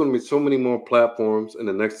 there's going to be so many more platforms in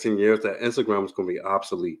the next 10 years that Instagram is going to be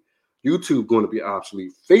obsolete. YouTube going to be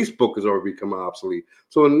obsolete. Facebook is already becoming obsolete.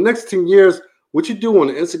 So in the next 10 years, what you do on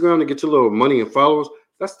Instagram to get your little money and followers,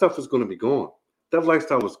 that stuff is going to be gone. That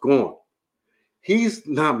lifestyle is gone. He's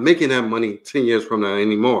not making that money 10 years from now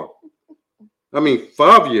anymore. I mean,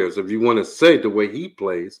 5 years if you want to say the way he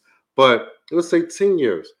plays, but let's say 10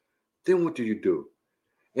 years. Then what do you do?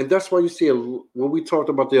 And that's why you see, when we talked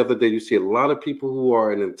about the other day, you see a lot of people who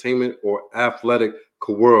are in entertainment or athletic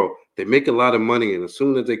world. They make a lot of money, and as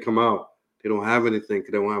soon as they come out, they don't have anything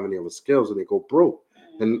because they don't have any other skills, and they go broke.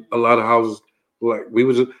 And a lot of houses, like we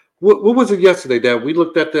was, what was it yesterday that we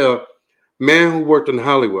looked at the man who worked in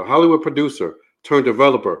Hollywood producer turned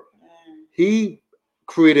developer. He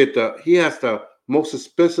he has the most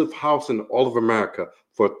expensive house in all of America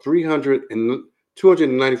for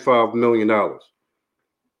 $295 million.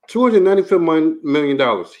 $295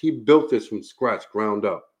 million. He built this from scratch, ground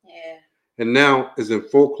up. Yeah. And now is in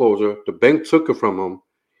foreclosure. The bank took it from him.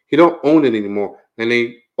 He don't own it anymore. And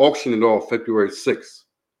they auctioned it off February 6th.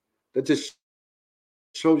 That just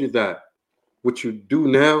shows you that what you do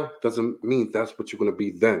now doesn't mean that's what you're going to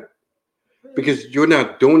be then. Because you're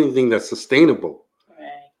not doing anything that's sustainable.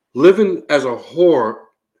 Right. Living as a whore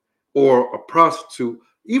or a prostitute,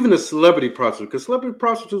 even a celebrity prostitute, because celebrity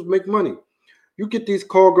prostitutes make money. You get these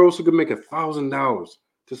call girls who can make $1,000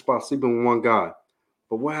 just by sleeping with one guy.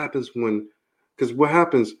 But what happens you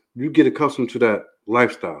get accustomed to that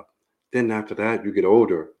lifestyle. Then after that, you get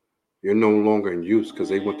older. You're no longer in use because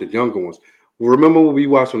they want the younger ones. Remember when we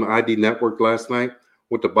watched on the ID Network last night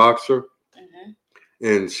with the boxer?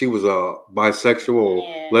 And she was a bisexual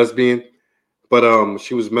or lesbian, but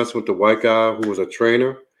she was messing with the white guy who was a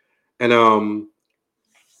trainer. And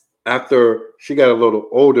after she got a little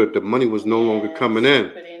older, the money was no longer coming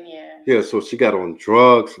in. Yeah, so she got on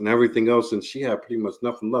drugs and everything else, and she had pretty much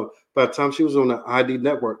nothing left. By the time she was on the ID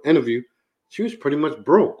Network interview, she was pretty much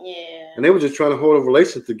broke. Yeah. And they were just trying to hold a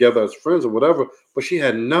relationship together as friends or whatever, but she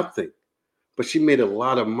had nothing. But she made a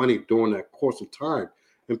lot of money during that course of time.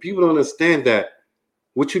 And people don't understand that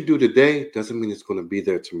what you do today doesn't mean it's going to be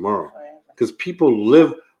there tomorrow. Because people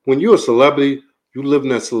live, when you're a celebrity, you live in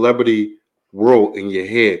that celebrity world in your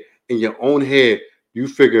head. In your own head, you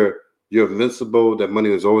figure you're invincible, that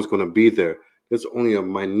money is always going to be there. There's only a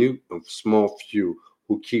minute, small few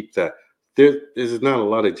who keep that. There's not a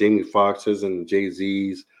lot of Jamie Foxxes and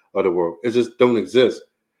Jay-Z's of the world. It just don't exist.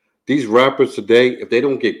 These rappers today, if they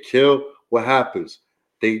don't get killed, what happens?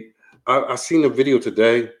 I seen a video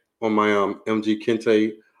today on my MG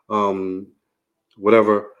Kente,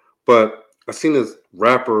 whatever. But I seen this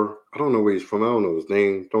rapper. I don't know where he's from. I don't know his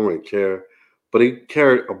name. Don't really care. But he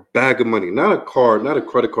carried a bag of money, not a card, not a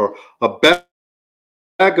credit card, a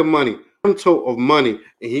bag of money, one tote of money,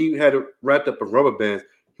 and he had it wrapped up in rubber bands.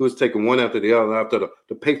 He was taking one after the other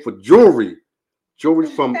to pay for jewelry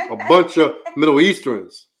from a bunch of Middle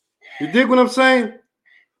Easterns. You dig what I'm saying?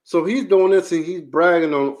 So he's doing this and he's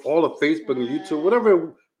bragging on all of Facebook and YouTube, whatever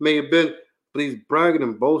it may have been, but he's bragging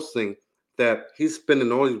and boasting that he's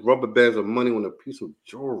spending all these rubber bands of money on a piece of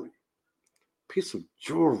jewelry.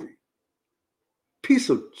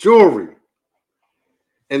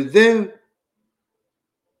 And then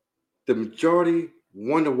the majority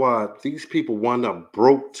wonder why these people wind up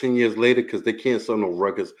broke 10 years later because they can't sell no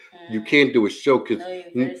records. You can't do a show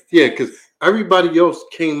because everybody else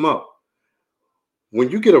came up. When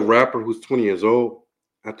you get a rapper who's 20 years old,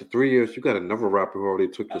 after 3 years, you got another rapper who already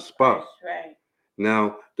took your spot. Right.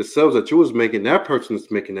 Now, the sales that you was making, that person is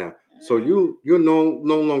making that. So you're no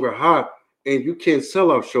longer hot, and you can't sell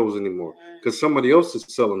out shows anymore because somebody else is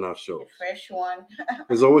selling out shows. The fresh one.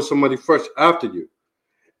 There's always somebody fresh after you.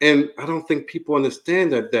 And I don't think people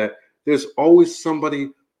understand that there's always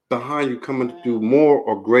somebody behind you coming to do more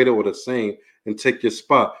or greater or the same and take your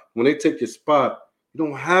spot. When they take your spot, you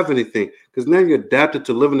don't have anything because now you're adapted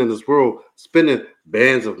to living in this world, spending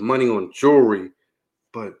bands of money on jewelry,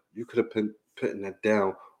 but you could have been putting that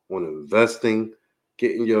down on investing,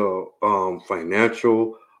 getting your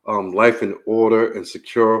financial life in order and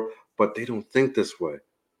secure, but they don't think this way.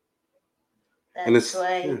 That's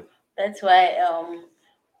why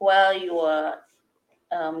while you are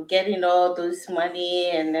getting all those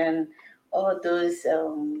money and then all those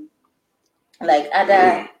like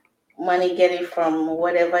other money getting from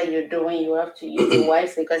whatever you're doing, you have to use it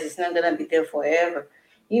wisely because it's not gonna be there forever.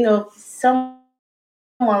 You know, someone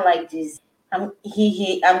like this,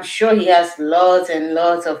 I'm sure he has lots and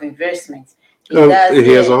lots of investments. He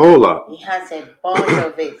has a whole lot. He has a bunch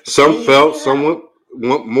of it. Some felt, some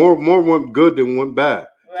went more went good than went bad.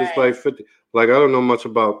 Right. Just like 50. Like I don't know much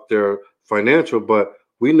about their financial, but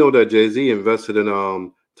we know that Jay-Z invested in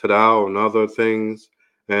Tadao and other things,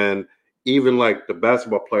 and even like the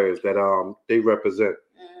basketball players that they represent,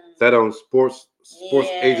 that sports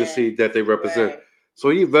agency that they represent. Right. So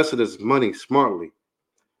he invested his money smartly.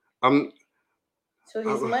 So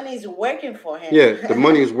his money is working for him. Yeah, the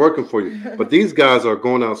money is working for you. But these guys are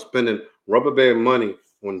going out spending rubber band money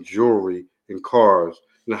on jewelry and cars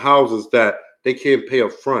and houses that they can't pay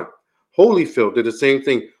up front. Holyfield did the same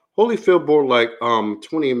thing. Holyfield bought like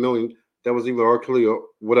 20 million. That was either R. Kelly or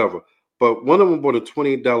whatever. But one of them bought a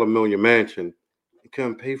 $20 million mansion. He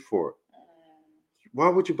couldn't pay for it. Why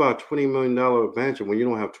would you buy a $20 million mansion when you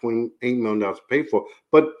don't have $28 million to pay for?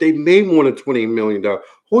 But they made more than $20 million.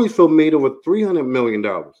 Holyfield made over $300 million,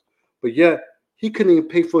 but yet he couldn't even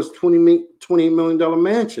pay for his $20 million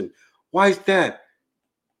mansion. Why is that?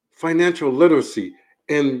 Financial literacy.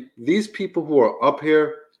 And these people who are up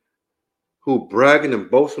here, who bragging and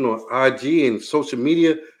boasting on IG and social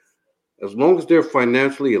media, as long as they're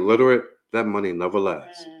financially illiterate, that money never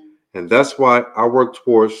lasts. And that's why I work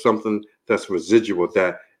towards something that's residual,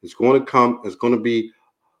 that is going to come, is going to be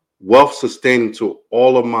wealth sustaining to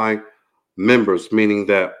all of my members, meaning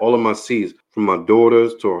that all of my seeds, from my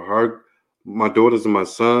daughters to my daughters and my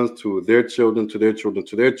sons, to their children, to their children,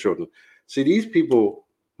 to their children. See, these people,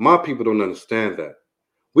 my people don't understand that.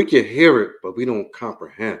 We can hear it, but we don't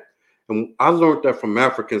comprehend. And I learned that from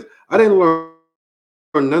Africans. I didn't learn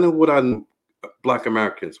none of what I knew Black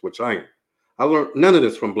Americans, which I am. I learned none of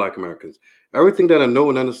this from Black Americans. Everything that I know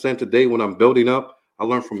and understand today when I'm building up, I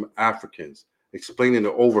learned from Africans, explaining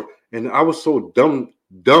it over. And I was so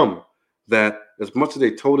dumb that as much as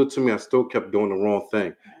they told it to me, I still kept doing the wrong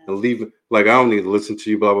thing and leaving, like, I don't need to listen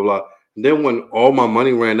to you, blah, blah, blah. And then when all my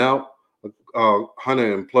money ran out,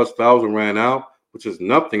 100 and plus thousand ran out, which is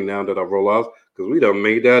nothing now that I roll out, because we done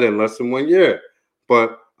made that in less than 1 year.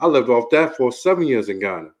 But I lived off that for 7 years in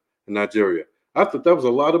Ghana, in Nigeria. I thought that was a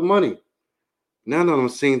lot of money. Now that I'm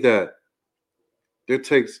seeing that there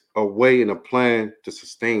takes a way and a plan to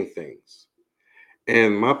sustain things.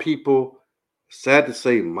 And my people, sad to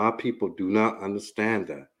say, my people do not understand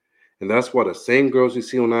that. And that's why the same girls you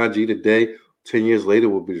see on IG today, 10 years later,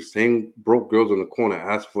 will be the same broke girls in the corner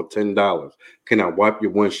asking for $10. Can I wipe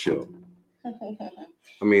your windshield?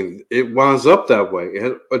 I mean, it winds up that way.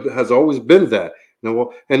 It has always been that. Now,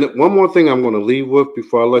 and one more thing I'm going to leave with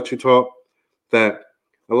before I let you talk, that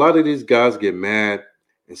a lot of these guys get mad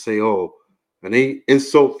and say, oh, and they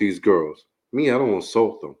insult these girls. Me, I don't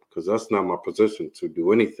insult them because that's not my position to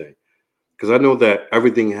do anything. Because I know that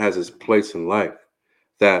everything has its place in life,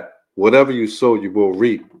 that whatever you sow, you will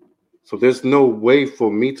reap. So there's no way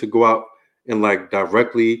for me to go out and like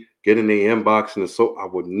directly get in the inbox and so I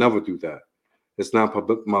would never do that. It's not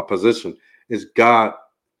my position. It's God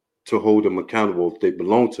to hold them accountable if they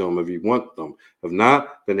belong to him, if he want them. If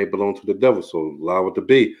not, then they belong to the devil. So allow it to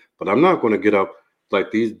be. But I'm not going to get up like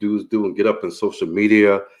these dudes do and get up in social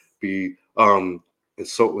media, be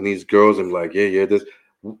insulting these girls and be like, yeah, this.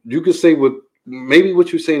 You can say maybe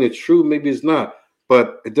what you're saying is true, maybe it's not,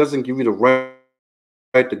 but it doesn't give you the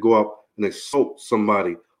right to go out and insult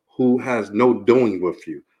somebody who has no doing with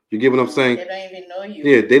you. You get what I'm saying? They don't even know you.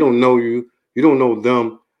 Yeah, they don't know you. You don't know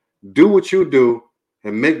them. Do what you do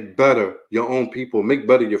and make better your own people, make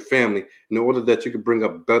better your family in order that you can bring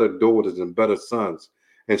up better daughters and better sons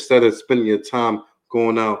instead of spending your time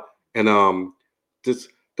going out and just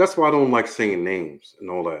that's why I don't like saying names and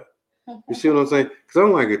all that. You see what I'm saying? Because I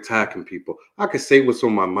don't like attacking people. I can say what's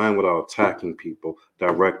on my mind without attacking people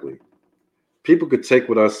directly. People could take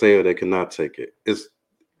what I say or they cannot take it. It's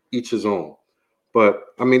each his own. But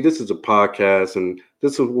I mean, this is a podcast, and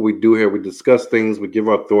this is what we do here. We discuss things, we give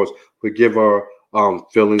our thoughts, we give our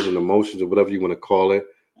feelings and emotions, or whatever you want to call it.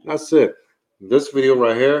 That's it. This video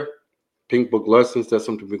right here, Pink Book Lessons, that's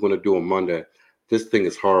something we're going to do on Monday. This thing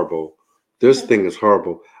is horrible. This thing is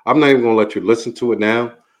horrible. I'm not even going to let you listen to it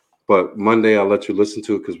now, but Monday I'll let you listen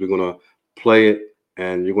to it because we're going to play it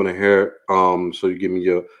and you're going to hear it. So you give me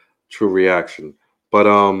your true reaction. But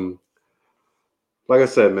like I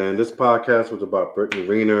said, man, this podcast was about Brittany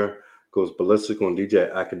Renner, goes ballistic on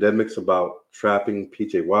DJ Akademics about trapping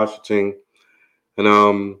PJ Washington.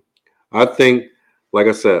 And I think, like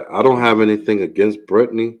I said, I don't have anything against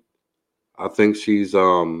Brittany. I think she's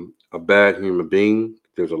a bad human being.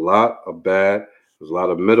 There's a lot of bad, there's a lot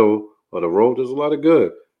of middle of the road, there's a lot of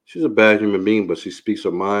good. She's a bad human being, but she speaks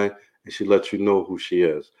her mind and she lets you know who she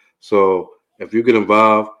is. So if you get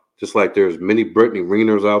involved, just like there's many Brittany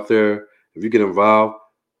Renners out there, if you get involved,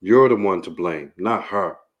 you're the one to blame, not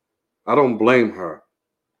her. I don't blame her.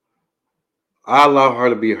 I allow her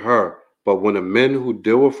to be her. But when the men who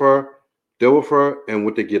deal with her, and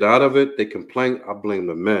what they get out of it, they complain, I blame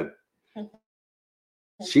the men.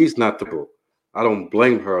 She's not the girl. I don't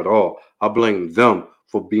blame her at all. I blame them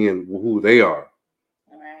for being who they are.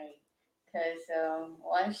 Right. Because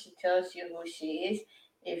once she tells you who she is,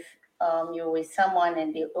 if you're with someone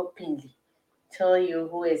and they openly tell you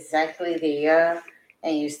who exactly they are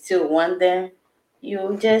and you still want them,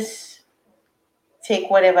 you just take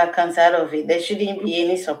whatever comes out of it. There shouldn't be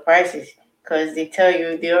any surprises because they tell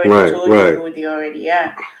you, they already told you who they already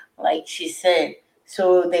are, like she said.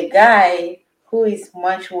 So the guy who is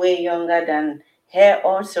much way younger than her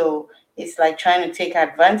also is like trying to take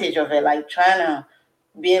advantage of it, like trying to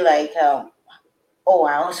be like, oh,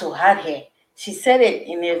 I also had her. She said it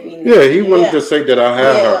he wanted to say that I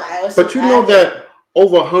had her. But you know that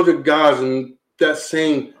over 100 guys in that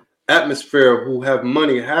same atmosphere who have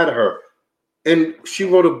money had her. And she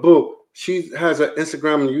wrote a book. She has an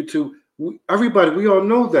Instagram and YouTube. Everybody, we all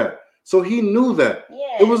know that. So he knew that.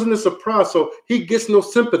 Yeah. It wasn't a surprise. So he gets no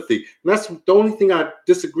sympathy. And that's the only thing I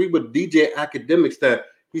disagree with DJ Akademics, that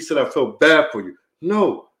he said, I felt bad for you.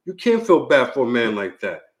 No, you can't feel bad for a man like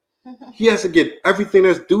that. He has to get everything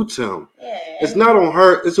that's due to him. Yeah, it's not on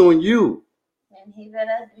her, it's on you. And he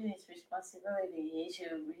better do his responsibility.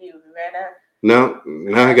 He better. Now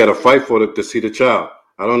he got to fight for it to see the child.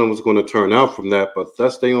 I don't know what's going to turn out from that, but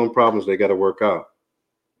that's their own problems they got to work out.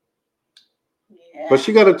 Yeah. But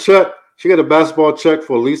she got a check. She got a basketball check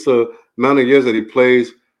for at least the amount of years that he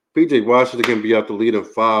plays. PJ Washington can be out the lead in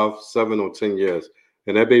 5, 7, or 10 years.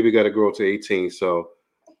 And that baby got to grow to 18. So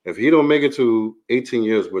if he don't make it to 18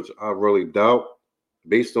 years, which I really doubt,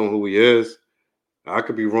 based on who he is, I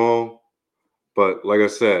could be wrong. But like I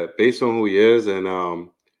said, based on who he is, and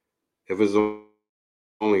if it's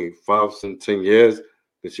only 5 and 10 years,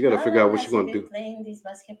 then she got to figure out what she's going to do. Playing this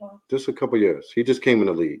basketball? Just a couple years. He just came in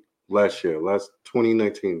the league last year,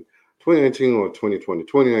 2019 or 2020.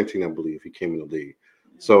 2019, I believe, he came in the league.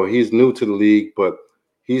 So he's new to the league, but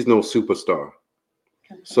he's no superstar.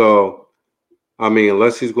 So, I mean,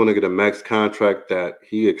 unless he's going to get a max contract that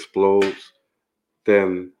he explodes,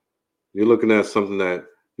 then you're looking at something that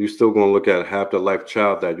you're still going to look at half the life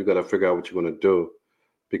child that you got to figure out what you're going to do,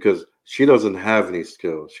 because she doesn't have any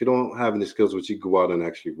skills. She don't have any skills where she go out and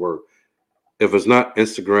actually work. If it's not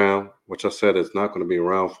Instagram, which I said is not going to be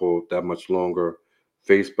around for that much longer,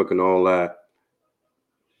 Facebook and all that,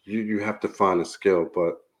 you have to find a skill.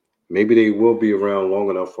 But maybe they will be around long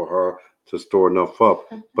enough for her to store enough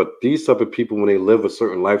up. But these type of people, when they live a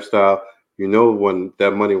certain lifestyle, when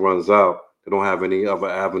that money runs out, they don't have any other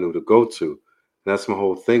avenue to go to. And that's my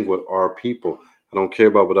whole thing with our people. I don't care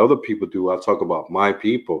about what other people do. I talk about my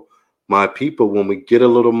people. My people, when we get a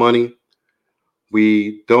little money,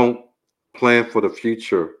 we don't plan for the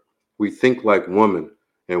future. We think like women,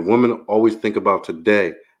 and women always think about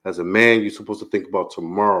today. As a man, you're supposed to think about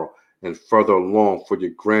tomorrow and further along for your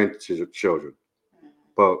grandchildren.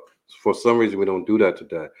 But for some reason, we don't do that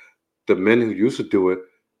today. The men who used to do it,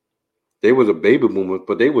 they was a baby boomer,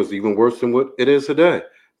 but they was even worse than what it is today.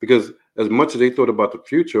 Because as much as they thought about the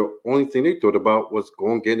future, only thing they thought about was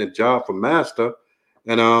going getting a job for master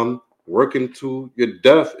and working to your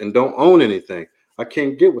death and don't own anything. I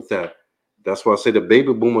can't get with that. That's why I say the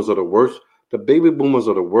baby boomers are the worst. The baby boomers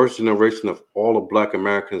are the worst generation of all the Black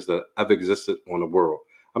Americans that have existed on the world.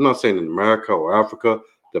 I'm not saying in America or Africa.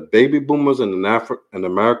 The baby boomers in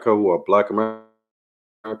America who are Black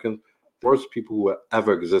Americans, worst people who have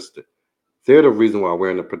ever existed. They're the reason why we're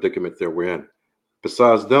in the predicament that we're in.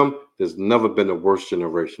 Besides them, there's never been a worse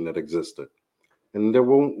generation that existed, and there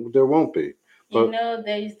won't be. But,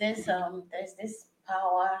 there's this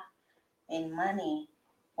power in money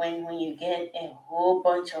when you get a whole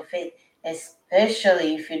bunch of it,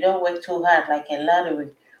 especially if you don't work too hard, like a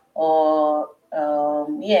lottery or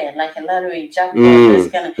like a lottery jackpot, those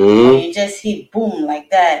kind of, when you just hit boom like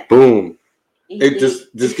that. Boom. It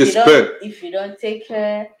just gets spent. If you don't take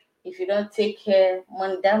care,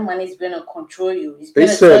 that money is going to control you. It's going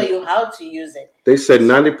to tell you how to use it. They said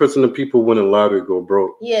 90% of people winning lottery go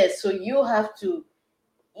broke. Yeah, so you have to,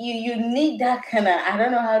 you need that kind of, I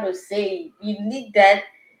don't know how to say, you need that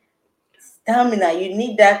stamina. You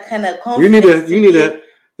need that kind of confidence. You need that.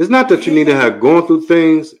 It's not that you need to have gone through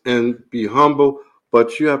things and be humble,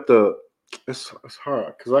 but you have to. It's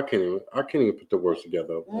hard because I can't even put the words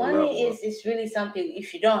together. Money is really something.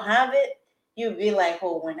 If you don't have it, you'll be like,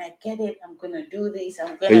 oh, when I get it, I'm gonna do this.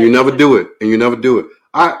 And you never do it. And you never do it.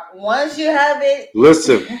 Once you have it,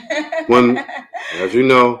 listen. As you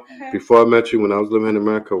know, before I met you, when I was living in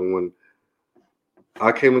America, when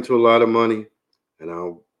I came into a lot of money and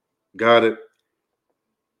I got it,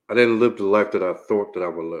 I didn't live the life that I thought that I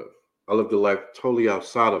would live. I lived a life totally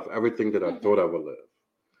outside of everything that I thought I would live.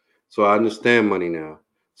 So I understand money now.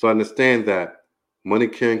 So I understand that money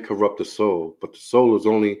can corrupt the soul, but the soul is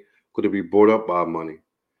only going to be brought up by money.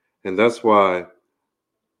 And that's why, I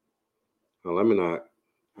don't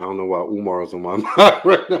know why Umar is on my mind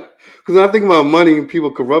right now. Because I think about money and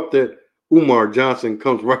people corrupt it. Umar Johnson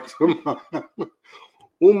comes right to mind.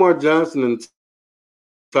 Umar Johnson and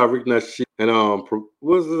Tariq Nasheed and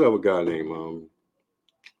what's this other guy named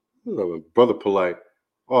Brother Polite,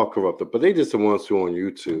 all corrupted, but they just the ones who on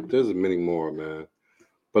YouTube. There's many more, man.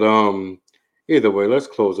 But either way, let's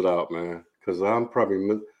close it out, man, because I'm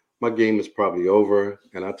probably my game is probably over,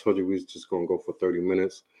 and I told you we was just gonna go for 30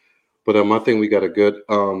 minutes. But I think we got a good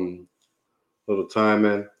little time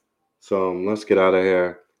in, so let's get out of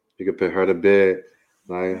here. You can put her to bed.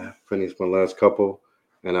 I finished my last couple,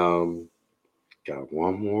 and got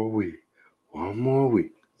one more week.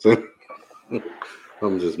 So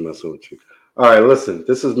I'm just messing with you. All right, listen.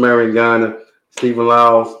 This is Marion Ghana, Stephen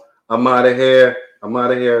Lyles. I'm out of here.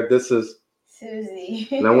 This is Susie.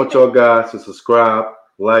 and I want y'all guys to subscribe,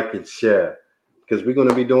 like, and share, because we're going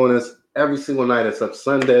to be doing this every single night except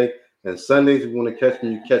Sunday. And Sundays, if you want to catch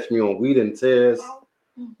me, you catch me on Weed and Tears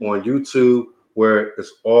on YouTube, where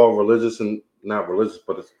it's all religious and not religious,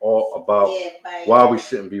 but it's all about why we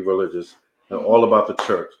shouldn't be religious and all about the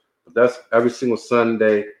church. But that's every single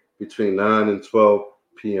Sunday between 9 and 12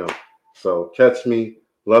 p.m. So catch me.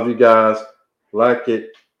 Love you guys. Like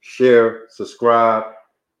it, share, subscribe,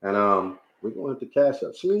 and we're going to cash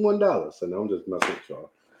up. Send me $1. So I'm just messing with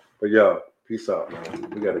y'all. But yo, peace out, man.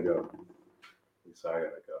 We gotta go. Peace out. I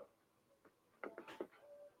gotta go.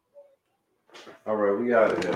 All right, we out of here.